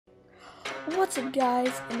What's up,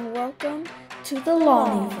 guys, and welcome to the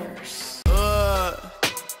Lonnieverse.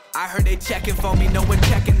 I heard they checking for me, no one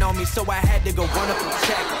checking on me, so I had to go run up and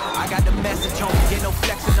check. I got the message on me, get no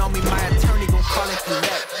flexing on me, my attorney gon' call and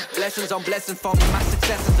collect. Blessings on blessings for me, my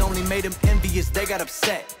successes only made them envious, they got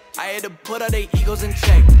upset. I had to put all their egos in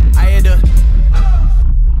check.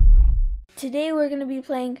 Today we're gonna be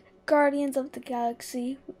playing Guardians of the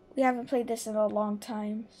Galaxy. We haven't played this in a long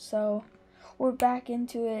time, so we're back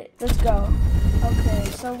into it. Let's go. Okay,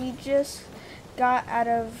 so we just got out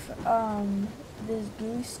of this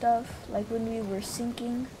gooey stuff, like when we were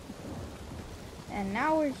sinking, and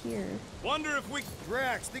now we're here. Wonder if we...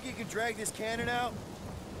 Drax, think you can drag this cannon out?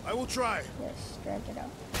 I will try. Yes, drag it out.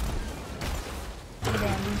 And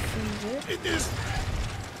then we freeze it. It is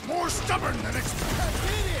more stubborn than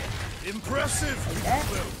expected. Impressive. Like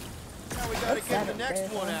that. Now we gotta get the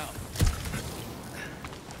next one out.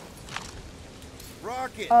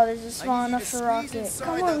 Rocket. Oh, this is small enough for Rocket.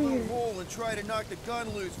 Come over here. Hole and try to knock the gun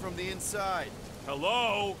loose from the inside.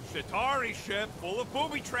 Hello, Chitauri ship full of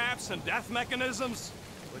booby traps and death mechanisms.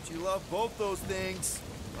 But you love both those things.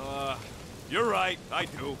 You're right, I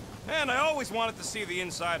do. And I always wanted to see the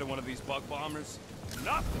inside of one of these bug bombers.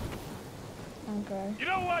 Nothing. Okay. You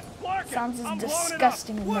know what? Clark it. Sounds I'm blowing it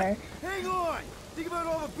disgusting up. in What? there. Hang on. Think about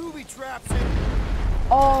all the booby traps and...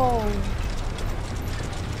 Oh.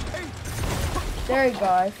 Hey. There you go,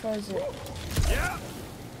 I froze it. Yeah.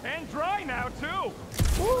 And dry now, too.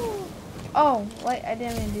 Woo. Oh, wait, I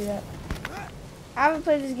didn't even do that. I haven't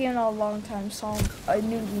played this game in a long time, so I'm a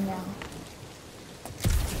newbie now.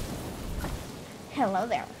 Hello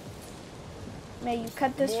there. May you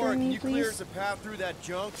cut this for me, Can you clear please? us a path through that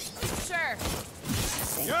junk? Sure.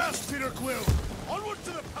 Yes, Peter Quill. Onward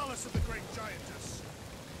to the palace of the great giantess.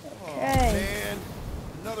 Okay. Oh, man.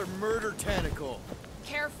 Another murder tentacle.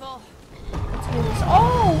 Careful. Let's do this.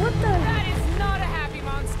 Oh, what the? That is not a happy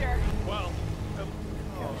monster. Well,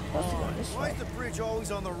 This Why way. is the bridge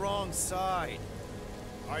always on the wrong side?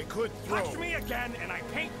 I could throw. touch me again and I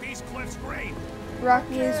paint these cliffs green.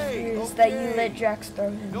 Rocky is Okay, furious that you okay. let Drax throw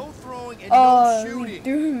him. No throwing and Oh, no we shooting.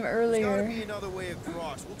 threw him There's gotta earlier. be another way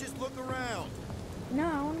across. We'll just look around. No,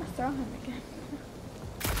 I want to throw him again.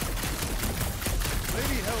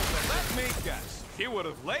 Maybe help us. Let me guess. She would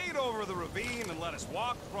have laid over the ravine and let us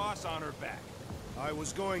walk across on her back. I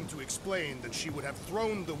was going to explain that she would have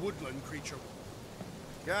thrown the woodland creature.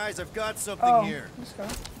 Guys, I've got something Oh, here. let's go.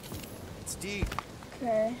 It's deep.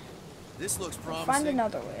 Okay. This looks promising. Find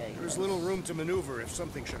another way. There's little room to maneuver if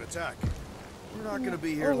something should attack. We're not gonna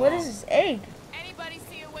be here Oh, long. what is this egg? Anybody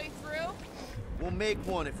see a way through? We'll make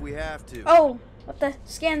one if we have to. Oh, what the?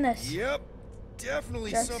 Scan this. Yep.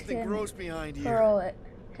 Definitely Drax something can gross behind here. Hurl it.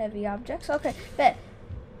 Heavy objects. Okay, bet.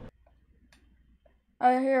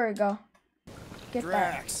 Oh, here we go. Get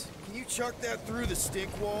Drax, can you chuck that through the stick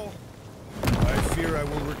wall? I fear I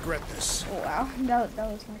will regret this. that. Oh, wow,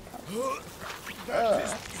 that was my problem. That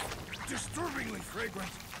is disturbingly fragrant.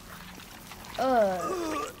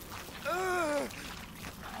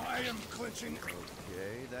 I am clenching.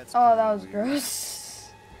 Okay, that's Oh, that was weird. gross.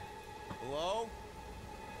 Hello?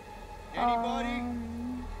 Anybody?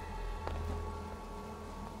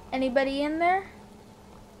 Anybody in there?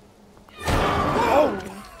 Oh.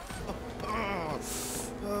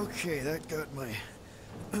 Okay, that got my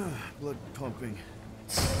blood pumping.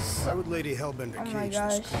 Why would Lady Hellbender Oh my cage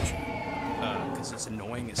gosh. this creature? Because it's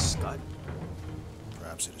annoying as scud.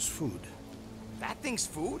 Perhaps it is food. That thing's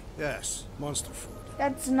food? Yes, monster food.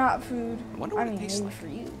 That's not food. I wonder what I it mean, tastes maybe like. for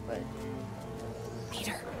you, but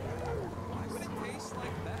Peter, Why would it taste like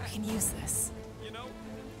I that? can use this. You know,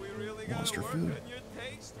 we really gotta Monster work food. on your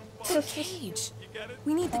taste. The cage. You get it?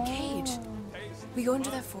 We need the cage. Taste. We go into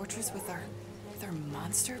that fortress with our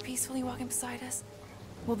monster peacefully walking beside us.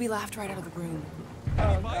 We'll be laughed right out of the room.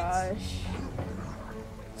 oh gosh,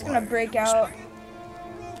 it's gonna break out.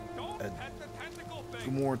 Don't pet the tentacle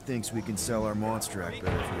thing. Gamorrean thinks we can sell our monster act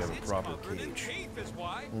better if we have a It's proper covered in cage. teeth is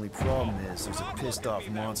why. Only problem is there's a pissed off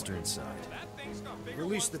monster inside. That thing's got bigger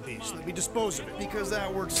Release the beast. Let me dispose of it. Because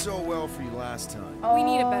that worked so well for you last time. Oh, We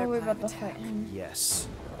need a better we're plan about of to fight him. Yes.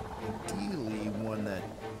 Ideally, one that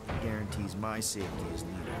guarantees my safety is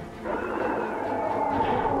needed.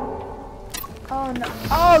 Oh no!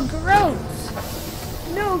 Oh,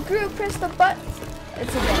 gross! No, Groot, press the button.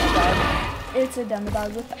 It's a demodog. It's a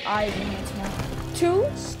demodog with the eyes in its mouth. 2?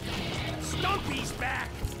 Stumpy's back.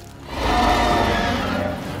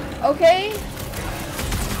 Okay.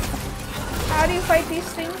 How do you fight these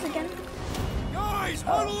things again? Guys,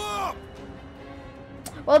 huddle up!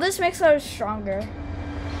 Well, this makes us stronger.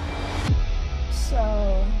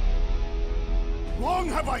 So Long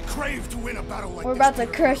have I craved to win a battle like We're this. about to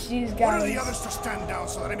Peter crush Quill. these What are the guys. others to stand down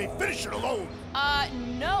so that I may finish it alone?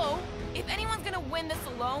 No. If anyone's gonna win this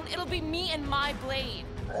alone, it'll be me and my blade.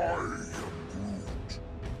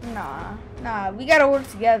 Nah, we gotta work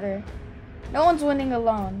together. No one's winning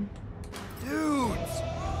alone. Dudes,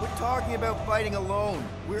 we're talking about fighting alone.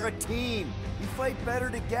 We're a team. We fight better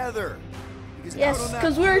together. Because Yes, out on that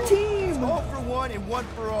 'cause we're a field, team. It's all for one and one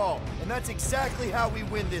for all. And that's exactly how we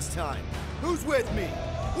win this time. Who's with me?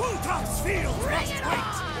 Wilcox Field must wait.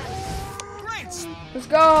 Great! Let's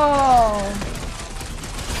go.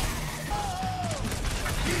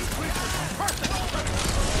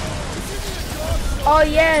 Oh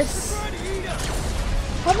yes.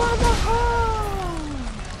 Come on.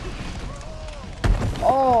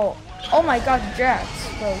 Oh my God, Drax,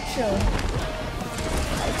 bro, chill. You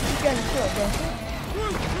gotta chill, bro.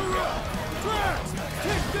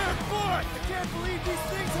 Kick their butt! I can't believe these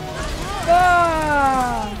things hold us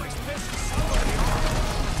Ah!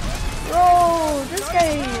 Bro, this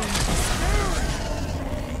guy.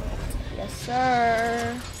 Yes,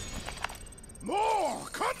 sir. More!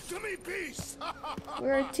 Come to me, beast!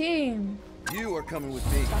 We're a team. You are coming with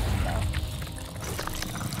me.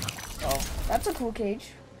 Oh, that's a cool cage.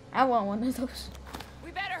 I want one of those.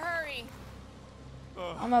 We better hurry.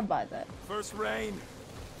 I'm gonna buy that. First rain.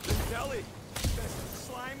 The Kelly.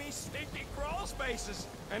 Slimy, stinky crawl spaces.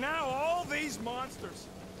 And now all these monsters.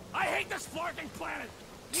 I hate this flarking planet.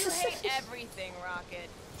 You hate everything, Rocket.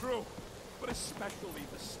 True. But especially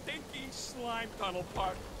the stinky slime tunnel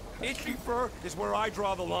part. Itchy fur is where I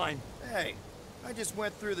draw the line. Hey, I just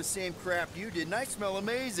went through the same crap you did, and I smell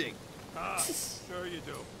amazing. Ah, sure you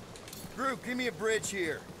do. Groot, give me a bridge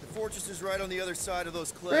here. The fortress is right on the other side of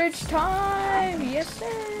those cliffs. Bridge time! Yes, sir!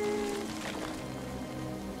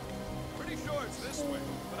 Pretty sure it's this way,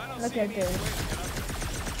 but I don't Look see at any this. way to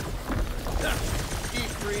get up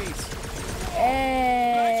Deep freeze.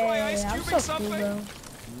 Hey, try ice I'm cubing so cool, something? bro.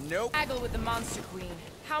 Nope. Haggle with the Monster Queen.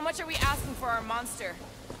 How much are we asking for our monster?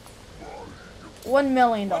 $1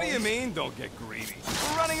 million. What do you mean, don't get greedy?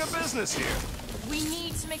 We're running a business here. We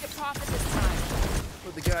need to make a profit this time.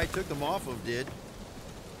 What the guy I took them off of did.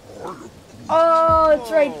 Oh,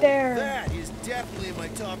 it's right there. That is definitely in my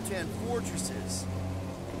top 10 fortresses.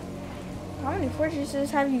 How many fortresses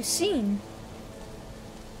have you seen?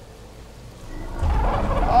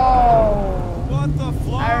 Oh, What the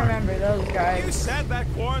flark? I remember those You guys. said that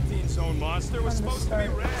quarantine zone monster was From the supposed to be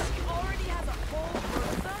start. rare. Already has a whole group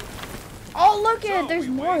of them? Oh, look at So it. There's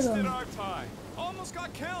we more of wasted them. our time. Almost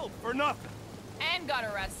got killed for nothing. And got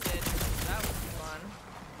arrested. That was fun.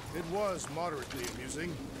 It was moderately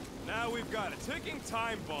amusing. Now we've got a ticking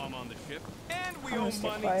time bomb on the ship, and we I'm gonna owe stay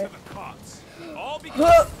money quiet. to the cops. All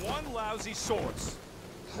because of one lousy source.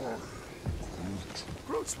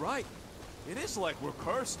 Groot's right. It is like we're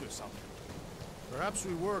cursed or something. Perhaps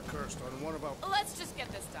we were cursed on one of our... Let's just get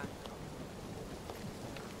this done.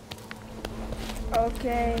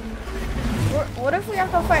 Okay. What if we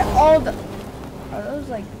have to fight all the... Are those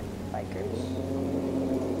like bikers?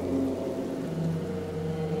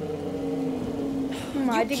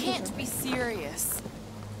 I You think can't be serious.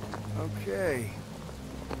 Okay.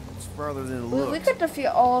 It's farther than it we looks. could defeat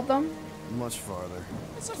all of them. Much farther.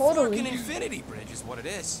 It's a Totally. fucking infinity bridge is what it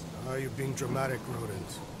is. You're being dramatic,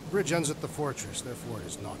 Rodent. Bridge ends at the fortress, therefore it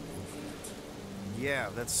is not infinite. Yeah,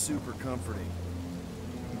 that's super comforting.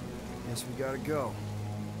 Guess we gotta go.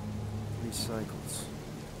 3 cycles.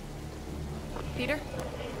 Peter?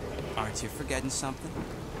 Aren't you forgetting something?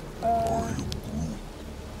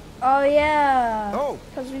 Oh yeah. Oh,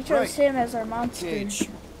 Because we chose right. him as our monster. Cage.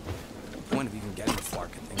 The point of even getting the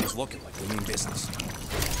flarkin' thing is looking like we mean business.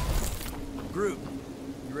 Groot,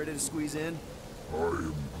 you ready to squeeze in?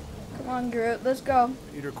 Come on, Groot. Let's go.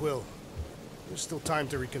 Peter Quill, there's still time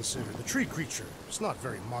to reconsider. The tree creature is not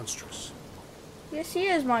very monstrous. Yes, he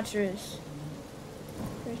is monstrous.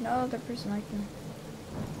 There's no other person like him.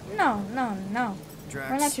 No. We're not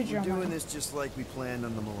Drax, too we're dramatic. doing this just like we planned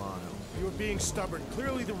on the Milano. You're being stubborn.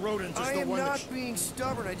 Clearly the rodent is I the am one not that... being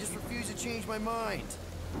stubborn. I just refuse to change my mind.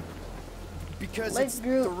 Because Let it's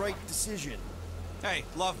Groot- the right decision. Hey,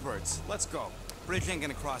 lovebirds, let's go. Bridge ain't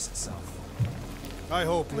gonna cross itself. I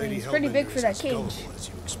hope Lady he's pretty Hellbender big for is that as cage. gullible as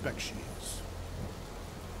you expect she is.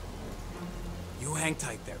 You hang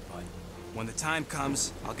tight there, bud. When the time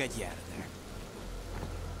comes, I'll get you out of there.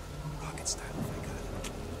 Rocket style if I got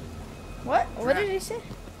it. What? What did he say?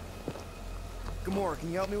 Gamora, can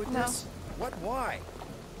you help me with No. this? What? Why?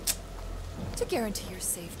 To guarantee your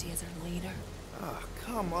safety as our leader. Ah,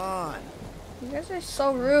 come on. You guys are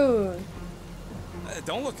so rude.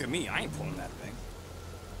 Don't look at me, I ain't pulling that thing.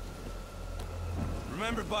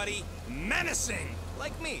 Remember, buddy, menacing,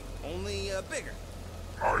 like me, only bigger.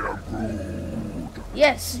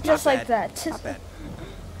 Yes, just Not like bad. that. Not bad.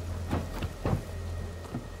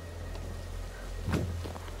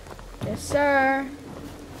 Yes, sir.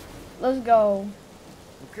 Let's go.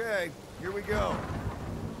 Okay, here we go.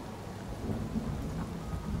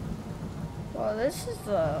 Well, this is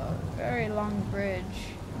a very long bridge.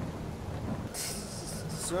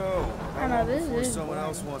 So, I how know, long this before is someone boring.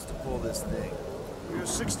 else wants to pull this thing? We are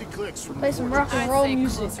 60 clicks from Play the some fortress. rock and I'd roll say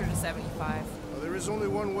music. closer to 75. Well, there is only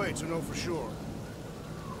one way to know for sure.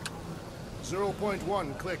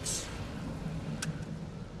 0.1 clicks.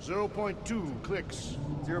 0.2 clicks.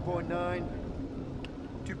 0.9,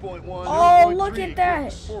 2.1, Oh, 0.3 look at that.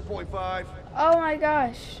 clicks. 4.5. Oh my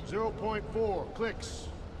gosh. 0.4 clicks.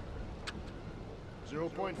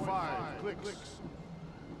 0.5 clicks.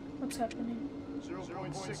 What's happening?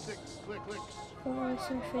 0.6 clicks. The lights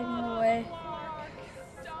are fading away.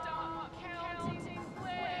 Stop counting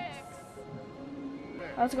clicks.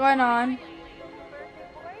 What's going on? If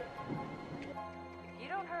you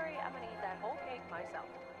don't hurry, I'm gonna eat that whole cake myself.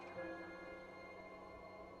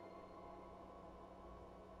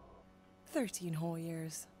 13 whole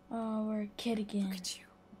years. Oh, we're a kid again. Look at you.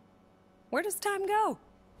 Where does time go?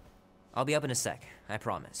 I'll be up in a sec, I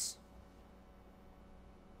promise.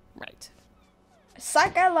 Right.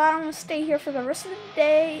 Psych, I lied. I'm gonna stay here for the rest of the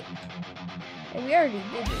day. Hey, we already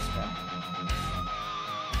did this, bro.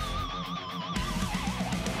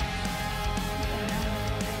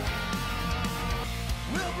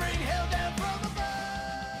 We'll bring hell down from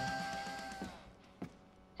above.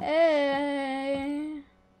 Hey.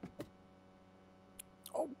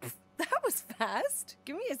 Oh, that was fast.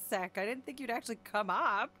 Give me a sec. I didn't think you'd actually come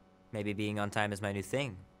up. Maybe being on time is my new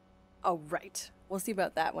thing. Oh, right. We'll see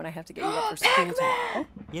about that when I have to get you up for school tomorrow.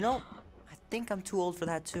 You know, I think I'm too old for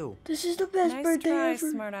that too. This is the best Nice birthday try,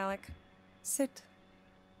 ever. smart Alec. Sit.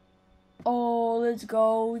 Oh, let's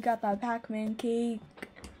go. We got that Pac-Man cake.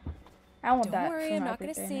 I want Don't that worry, for I'm my not gonna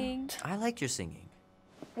birthday sing. I liked your singing.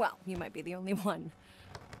 Well, you might be the only one.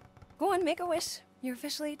 Go on, make a wish. You're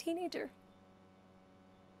officially a teenager.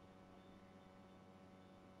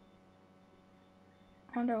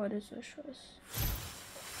 I wonder what his wish was.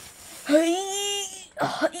 Hey!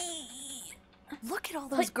 Look at all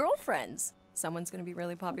those girlfriends. Someone's gonna be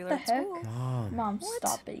really popular the at heck? school. Mom, What?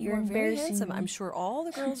 stop it. You You're are very embarrassing handsome. me. I'm sure all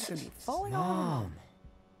the girls are gonna be falling all over you. Mom.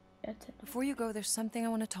 That's it. Before you go, there's something I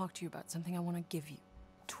want to talk to you about. Something I want to give you.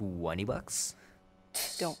 $20?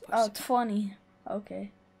 Don't push Oh, it. 20.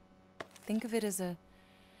 Okay. Think of it as a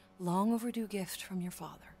long overdue gift from your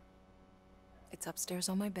father. It's upstairs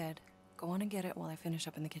on my bed. Go on and get it while I finish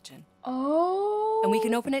up in the kitchen. Oh. And we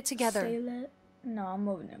can open it together. Say that. No, I'm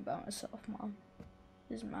opening it by myself, Mom.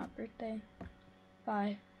 This is my birthday.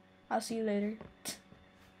 Bye. I'll see you later.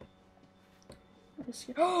 Let's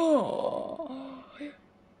go. Oh.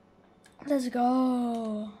 Let's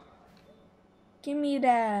go. Give me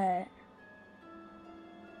that.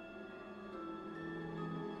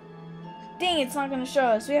 Dang, it's not gonna show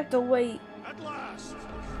us. We have to wait. At last.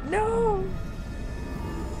 No.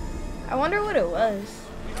 I wonder what it was.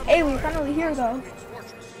 Hey, we're finally here though.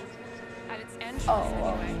 At its entrance, Oh,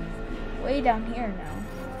 well. anyway. Way down here now.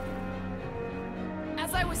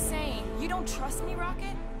 As I was saying, you don't trust me,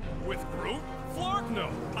 Rocket? With Groot? Flark, no.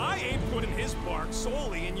 I ain't putting his bark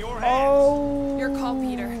solely in your hands. Oh. Your call,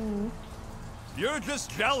 Peter. You're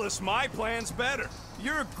just jealous my plan's better.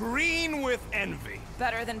 You're green with envy.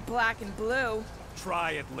 Better than black and blue.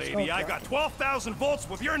 Try it, lady. I got 12,000 volts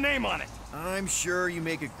with your name on it. I'm sure you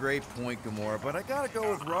make a great point, Gamora, but I gotta go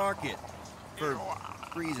with Rocket. For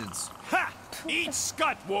reasons. Ha! Eat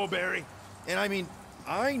scut, Woberry. And I mean,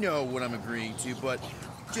 I know what I'm agreeing to, but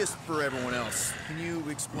just for everyone else, can you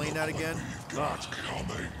explain that again?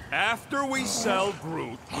 After we sell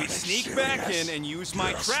Groot, we sneak back in and use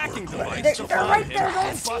my tracking device to They're find right him there, don't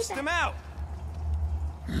and see bust them. him out.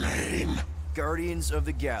 Guardians of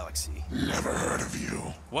the Galaxy.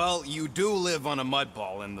 Well, you do live on a mud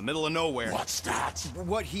ball in the middle of nowhere.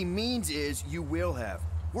 What he means is you will have.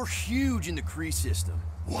 We're huge in the Kree system.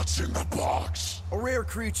 What's in the box? A rare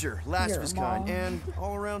creature, last Your of his kind, mom. and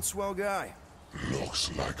all-around swell guy.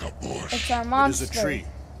 Looks like a bush. It's our It monster. is a tree.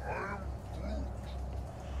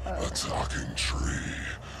 A talking tree.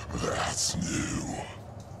 That's new.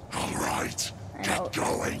 All right, I know. get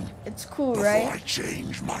going. It's cool, Before I right?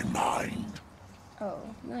 change my mind. Oh,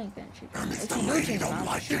 you ain't gonna shoot And me. if If the you do lady change don't my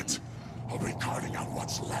like it, I'll be carting out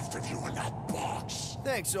what's left of you in that box.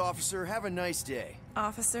 Thanks, officer. Have a nice day.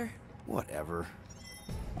 Officer, Whatever.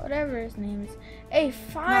 whatever his name is. Hey, not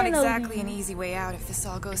finally. exactly an easy way out if this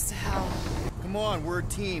all goes to hell. Come on, we're a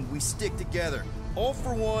team. We stick together. All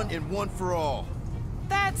for one and one for all.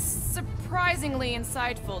 That's surprisingly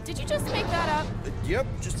insightful. Did you just make that up? Yep,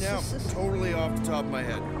 just now. Totally off the top of my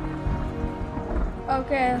head.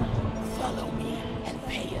 Okay. Follow me and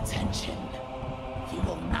pay attention. You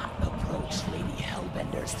will not approach Lady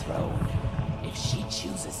Hellbender's throne. If she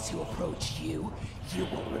chooses to approach you, you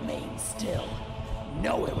will remain still.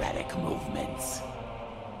 No erratic movements.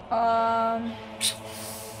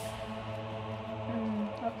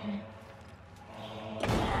 Okay.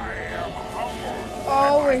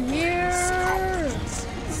 Oh, we're here.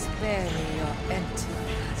 Spare me your empty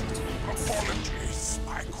attitude. Apologies,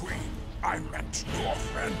 my queen. I meant no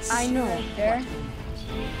offense. I know. There.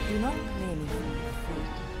 Do not claim me for a fool.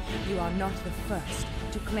 You are not the first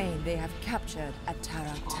to claim they have captured a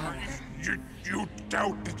Tara. You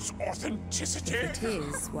doubt its authenticity? If it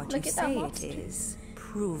is what Look you at that say it monster. is,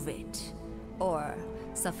 prove it. Or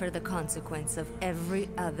suffer the consequence of every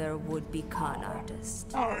other would-be con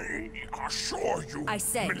artist. I assure you, I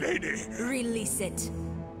say, milady. release it.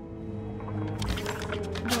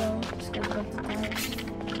 No, just gotta go to the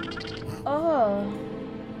top. Oh,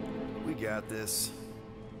 We got this.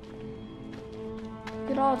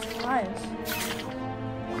 look at all its flies.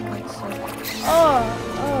 Oh.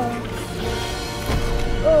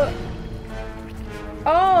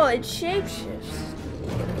 Oh, it shapeshifts.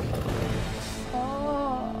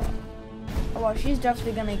 Oh. Oh, well, she's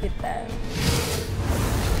definitely gonna get that.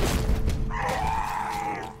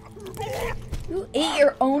 You ate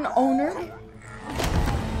your own owner?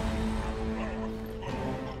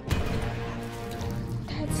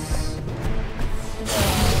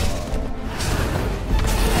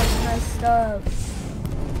 That's messed up.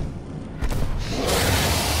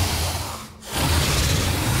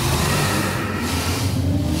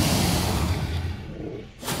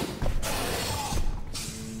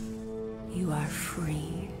 You are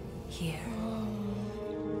free here.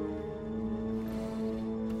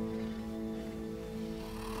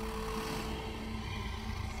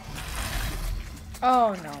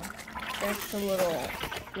 Oh no, that's a little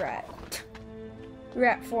rat.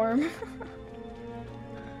 Rat form.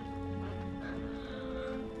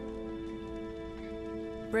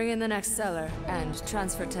 Bring in the next seller and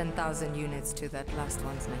transfer 10,000 units to that last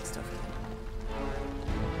one's next of kin.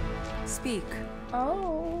 Speak.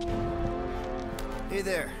 Oh. Hey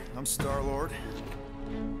there, I'm Star-Lord.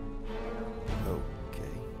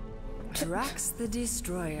 Okay. Drax the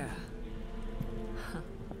Destroyer.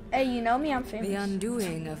 Hey, you know me, I'm famous. The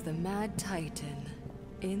undoing of the Mad Titan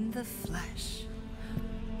in the flesh.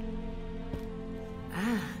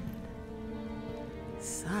 And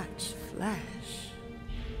such flesh.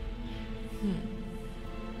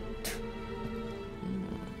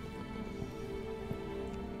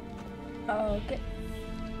 Okay.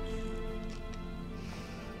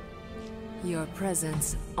 Your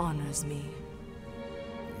presence honors me.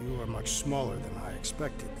 You are much smaller than I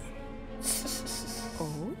expected.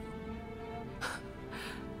 Oh?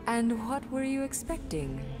 And what were you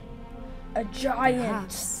expecting? A giant.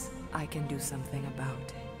 Perhaps I can do something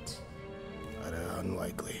about it. But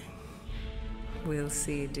unlikely. We'll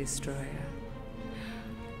see, Destroyer.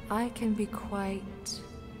 I can be quite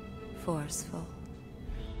forceful.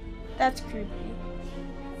 That's creepy.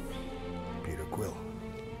 Peter Quill.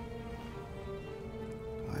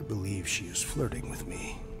 I believe she is flirting with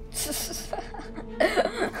me.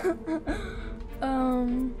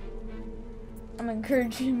 I'm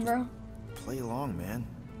encouraging, bro. Play along, man.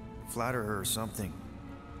 Flatter her or something.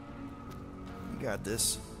 You got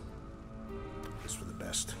this. It's for the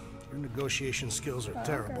best. Your negotiation skills are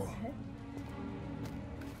terrible. Okay.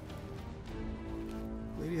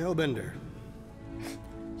 Lady Hellbender.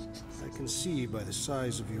 I can see by the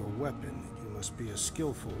size of your weapon that you must be a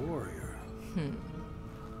skillful warrior.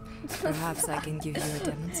 Perhaps I can give you a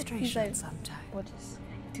demonstration like, sometime. What is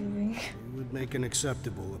he doing? You would make an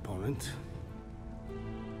acceptable opponent.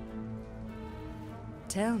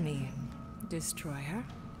 Tell me, Destroyer,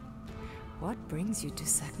 what brings you to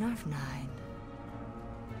Seknarf 9?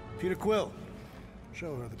 Peter Quill.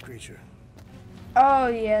 Show her the creature. Oh,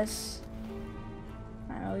 yes.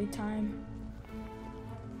 Finally time.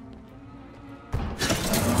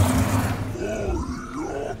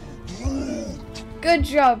 Good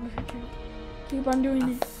job. Keep on doing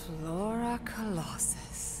it. Flora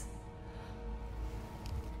Colossus.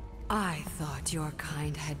 I thought your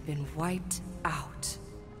kind had been wiped out.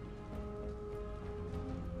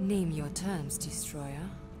 Name your terms, Destroyer.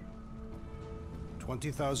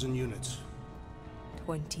 20,000 units.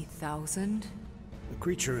 20,000? The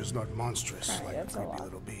creature is not monstrous like a that's a creepy lot.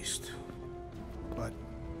 little beast. But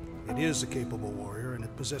it is a capable warrior and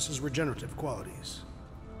it possesses regenerative qualities.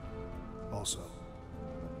 Also,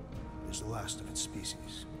 was the last of its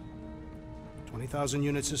species. 20,000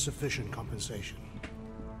 units is sufficient compensation.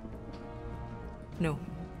 No.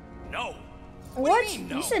 No. What? do you mean,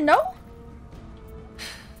 no? You said no?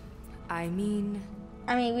 I mean,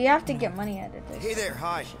 we have to get money out of this. Hey there,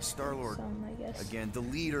 hi, Star-Lord. Some, I guess. Again, the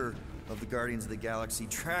leader of the Guardians of the Galaxy.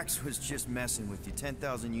 Trax was just messing with you.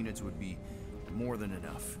 10,000 units would be more than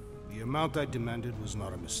enough. The amount I demanded was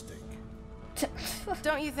not a mistake.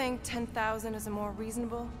 Don't you think 10,000 is a more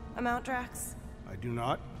reasonable amount, Drax? I do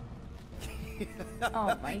not.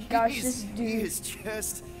 Oh my gosh, He this is- dude. He is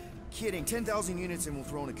just kidding. 10,000 units and we'll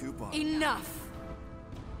throw in a coupon. enough!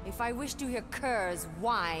 If I wished to hear curs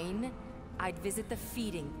whine, I'd visit the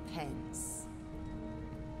feeding pens.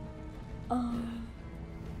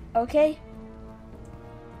 Okay.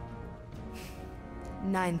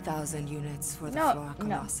 9,000 units for the No, Flora no.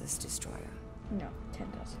 Colossus destroyer. No,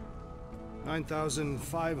 10,000.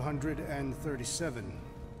 9,537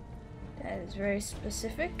 That is very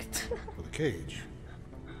specific. for the cage.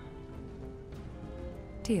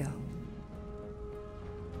 Tio.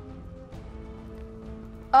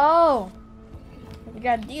 Oh! We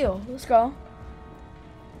got a deal. Let's go.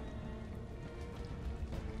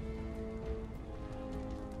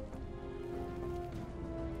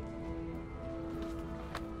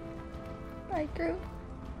 Bye, Groot.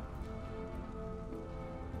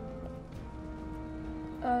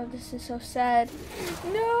 Oh, this is so sad.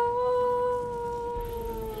 No!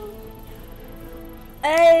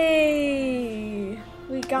 Hey!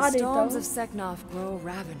 We got the it, storms though. of Seknov grow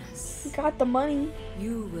ravenous. We got the money.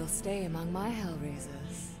 You will stay among my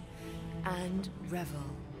Hellraisers and revel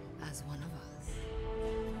as one of us.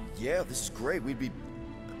 Yeah, this is great. We'd be...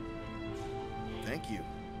 Thank you.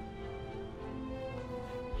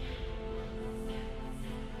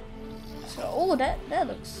 So, oh, that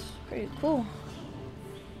looks pretty cool.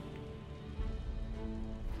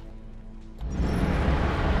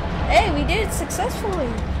 Hey, we did it successfully.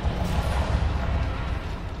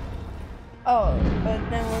 Oh, but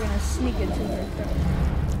then we're gonna sneak into her.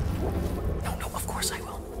 No, of course I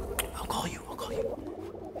will. I'll call you.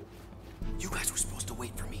 You guys were supposed to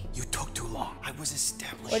wait for me. You took too long. I was What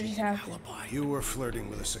establishing just an happened? alibi. You were flirting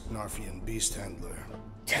with a Seknarfian beast handler.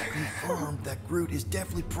 Confirmed that Groot is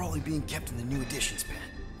definitely probably being kept in the new editions pen.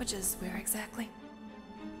 Which is where exactly?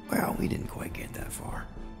 Well, we didn't quite get that far.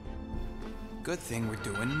 Good thing we're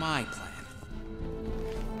doing my plan.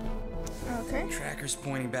 Okay. Tracker's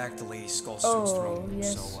pointing back to Lady Skullsuit's Oh, throne,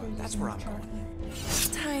 yes. so that's where I'm going.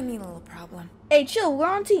 Tiny little problem. Hey, chill. We're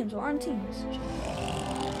on teams. Oh.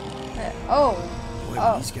 Boy,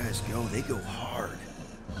 Oh. when these guys go, they go hard.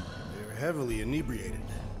 They're heavily inebriated.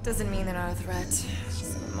 Doesn't mean they're not a threat.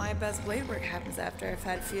 Some of my best blade work happens after I've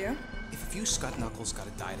had a few. If a few Scud Knuckles gotta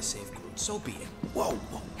die to save Groot, so be it. Whoa,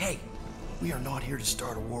 hey, we are not here to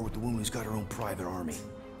start a war with the woman who's got her own private army.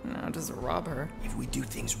 No, just rob her. If we do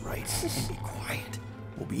things right and be quiet,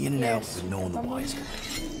 we'll be in and out with no one the wiser.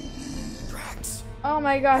 Drax. Oh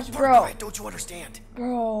my gosh, Part bro. quiet, don't you understand?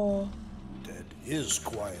 Bro. Dead is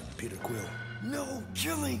quiet, Peter Quill. No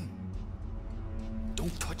killing.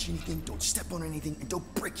 Don't touch anything, don't step on anything, and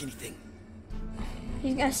don't break anything.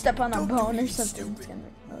 He's gonna step on a Don't do bone or anything something. stupid.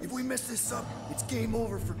 If we mess this up, it's game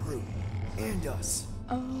over for Groot. And us.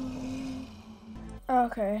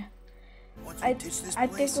 Okay. Once we I ditch this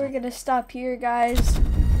think place, we're gonna stop here, guys.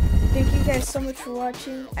 Thank you guys so much for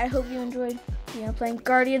watching. I hope you enjoyed, playing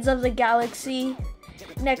Guardians of the Galaxy.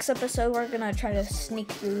 Next episode, we're gonna try to sneak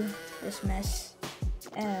through this mess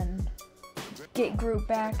and get Groot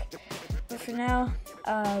back. But for now,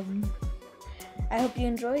 I hope you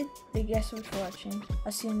enjoyed. Thank you guys so much for watching.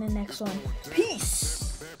 I'll see you in the next one.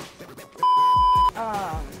 Peace.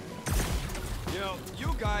 You know,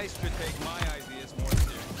 you guys should take my ideas more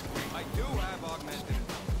seriously. I do have augmented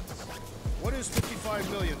intelligence. What is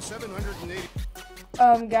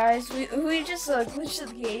 55,780? Guys, we just glitched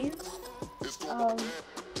the game.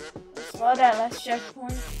 Saw that last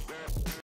checkpoint.